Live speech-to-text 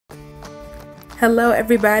Hello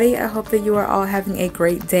everybody, I hope that you are all having a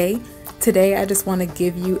great day. Today I just want to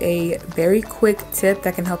give you a very quick tip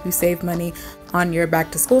that can help you save money on your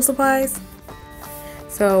back to school supplies.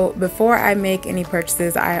 So before I make any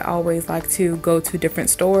purchases, I always like to go to different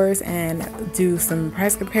stores and do some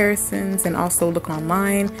price comparisons and also look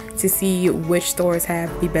online to see which stores have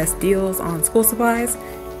the best deals on school supplies.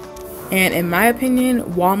 And in my opinion,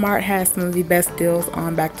 Walmart has some of the best deals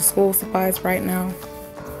on back to school supplies right now.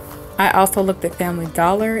 I also looked at Family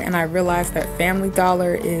Dollar and I realized that Family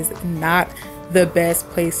Dollar is not the best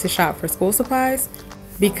place to shop for school supplies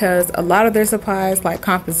because a lot of their supplies like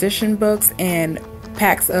composition books and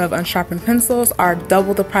packs of unsharpened pencils are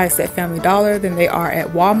double the price at Family Dollar than they are at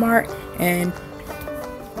Walmart. And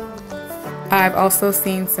I've also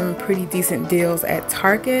seen some pretty decent deals at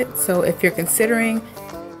Target. So if you're considering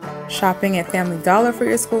shopping at Family Dollar for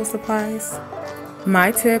your school supplies,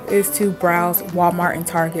 my tip is to browse Walmart and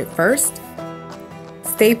Target first.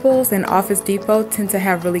 Staples and Office Depot tend to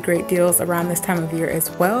have really great deals around this time of year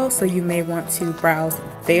as well, so you may want to browse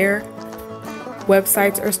their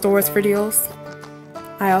websites or stores for deals.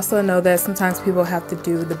 I also know that sometimes people have to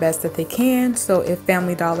do the best that they can, so if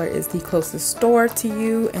Family Dollar is the closest store to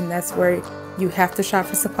you and that's where you have to shop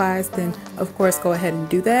for supplies, then of course go ahead and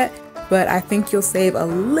do that. But I think you'll save a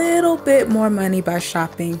little bit more money by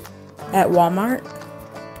shopping at Walmart,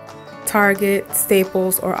 Target,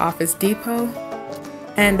 Staples, or Office Depot.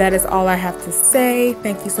 And that is all I have to say.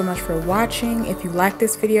 Thank you so much for watching. If you like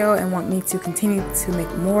this video and want me to continue to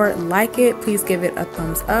make more like it, please give it a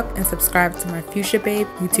thumbs up and subscribe to my Fuchsia Babe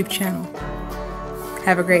YouTube channel.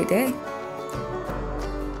 Have a great day.